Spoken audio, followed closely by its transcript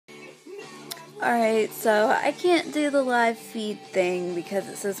Alright, so I can't do the live feed thing because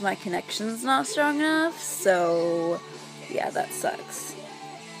it says my connection's not strong enough, so yeah, that sucks.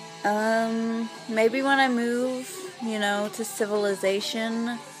 Maybe when I move, to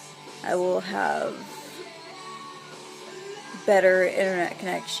civilization, I will have better internet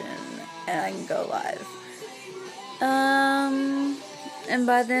connection and I can go live. And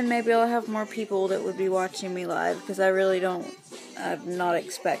by then maybe I'll have more people that would be watching me live, because I'm not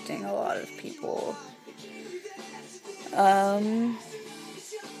expecting a lot of people. I'm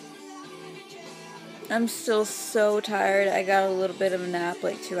still so tired. I got a little bit of a nap,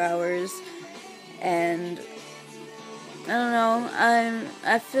 like 2 hours, and I don't know,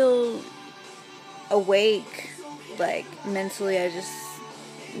 I feel awake, like mentally.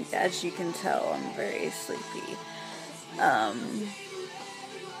 As you can tell, I'm very sleepy.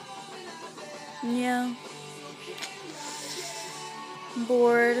 Yeah.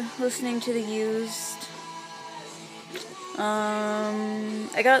 Bored, listening to The Used.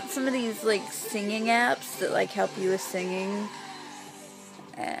 I got some of these, singing apps that, help you with singing.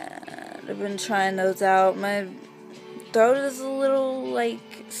 And I've been trying those out. My throat is a little,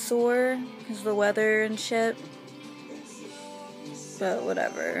 sore because of the weather and shit. But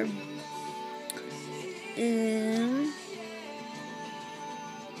whatever.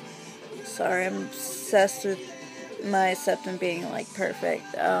 Sorry, I'm obsessed with my septum being, perfect.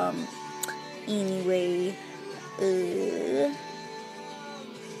 Anyway.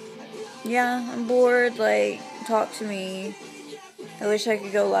 Yeah, I'm bored. Talk to me. I wish I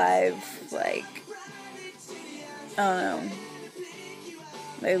could go live. I don't know.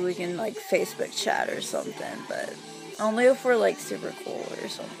 Maybe we can, Facebook chat or something, but only if we're, super cool or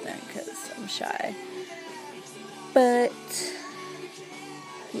something, because I'm shy. But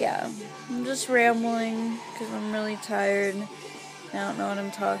yeah, I'm just rambling because I'm really tired. I don't know what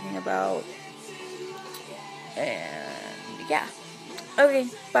I'm talking about. And yeah. Okay,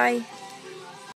 bye.